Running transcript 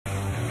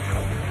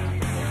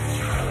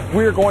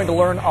We're going to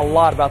learn a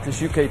lot about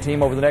this UK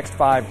team over the next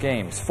 5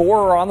 games. 4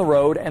 are on the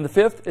road, and the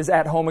 5th is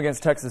at home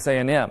against Texas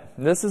A&M.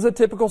 This is a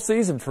typical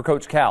season for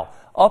Coach Cal.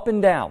 Up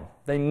and down.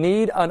 They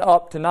need an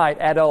up tonight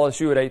at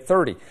LSU at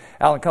 8:30.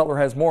 Alan Cutler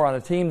has more on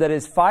a team that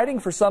is fighting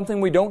for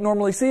something we don't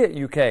normally see at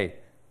UK: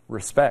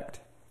 respect.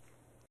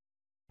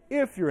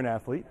 If you're an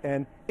athlete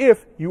and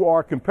if you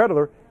are a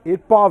competitor,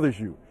 it bothers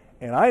you.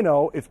 And I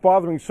know it's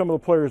bothering some of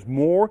the players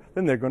more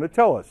than they're going to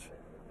tell us.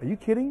 Are you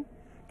kidding?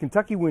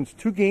 Kentucky wins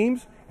 2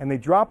 games and they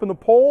drop in the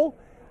poll?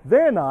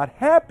 They're not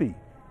happy,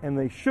 and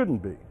they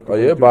shouldn't be. Oh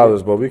yeah, it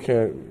bothers us, but we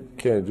can't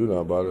do nothing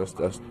about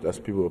it. That's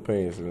people's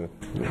opinions.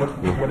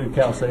 What did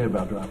Cal say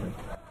about dropping?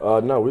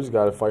 No, we just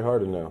got to fight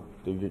harder now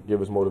to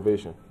give us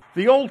motivation.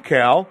 The old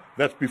Cal,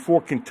 that's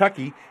before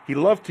Kentucky, he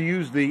loved to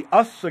use the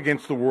us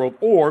against the world,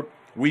 or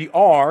we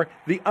are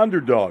the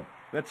underdog.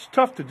 That's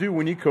tough to do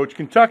when you coach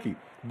Kentucky,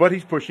 but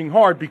he's pushing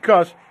hard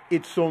because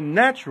it's so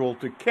natural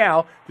to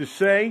Cal to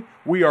say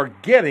we are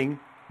getting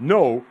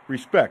no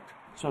respect.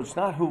 So it's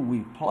not who we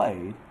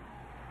played,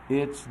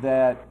 it's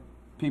that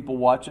people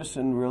watch us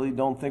and really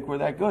don't think we're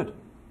that good.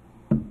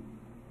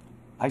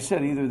 I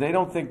said either they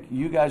don't think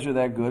you guys are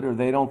that good or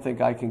they don't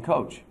think I can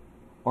coach.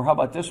 Or how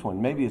about this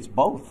one? Maybe it's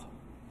both.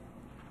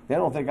 They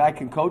don't think I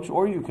can coach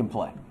or you can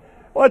play.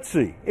 Let's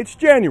see. It's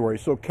January,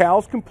 so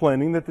Cal's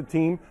complaining that the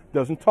team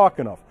doesn't talk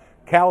enough.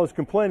 Cal is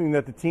complaining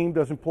that the team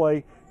doesn't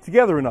play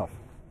together enough.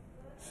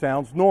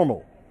 Sounds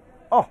normal.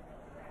 Oh,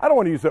 I don't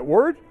want to use that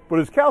word, but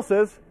as Cal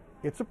says,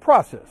 it's a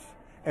process.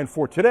 And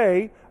for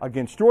today,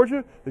 against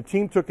Georgia, the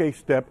team took a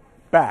step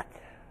back.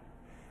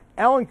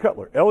 Alan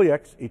Cutler,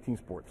 LEX 18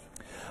 Sports.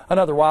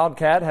 Another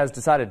Wildcat has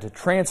decided to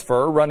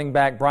transfer. Running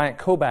back Bryant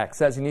Kobach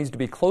says he needs to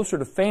be closer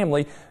to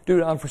family due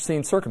to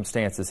unforeseen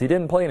circumstances. He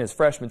didn't play in his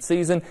freshman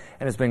season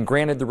and has been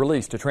granted the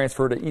release to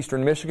transfer to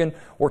Eastern Michigan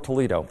or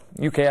Toledo.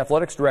 UK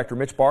Athletics Director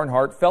Mitch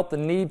Barnhart felt the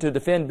need to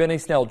defend Benny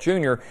Snell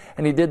Jr.,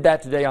 and he did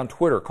that today on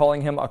Twitter,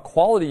 calling him a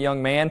quality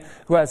young man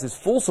who has his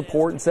full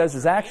support and says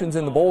his actions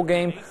in the bowl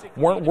game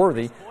weren't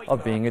worthy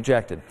of being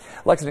ejected.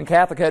 Lexington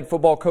Catholic head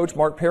football coach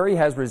Mark Perry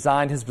has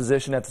resigned his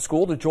position at the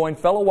school to join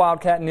fellow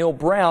Wildcat Neil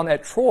Brown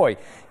at Troy.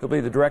 He'll be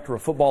the director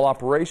of football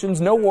operations.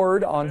 No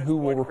word on who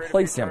will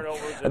replace him.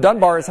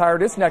 Dunbar has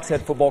hired its next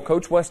head football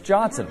coach, Wes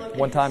Johnson.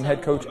 One-time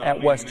head coach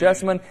at West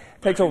Jessamine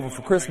takes over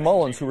for Chris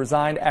Mullins, who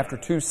resigned after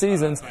 2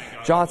 seasons.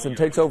 Johnson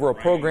takes over a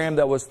program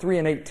that was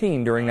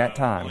 3-18 during that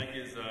time.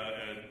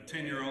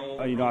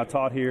 I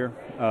taught here,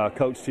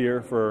 coached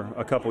here for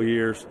a couple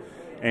years.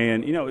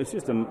 And, it's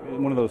just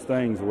one of those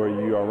things where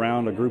you're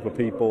around a group of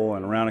people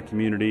and around a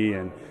community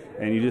and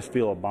you just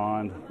feel a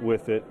bond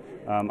with it.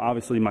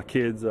 Obviously, my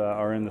kids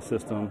are in the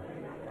system,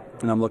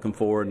 and I'm looking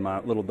forward.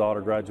 My little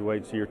daughter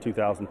graduates year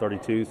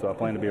 2032, so I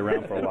plan to be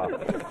around for a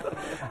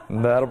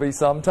while. That'll be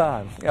some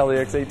time.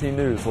 LEX 18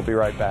 News will be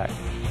right back.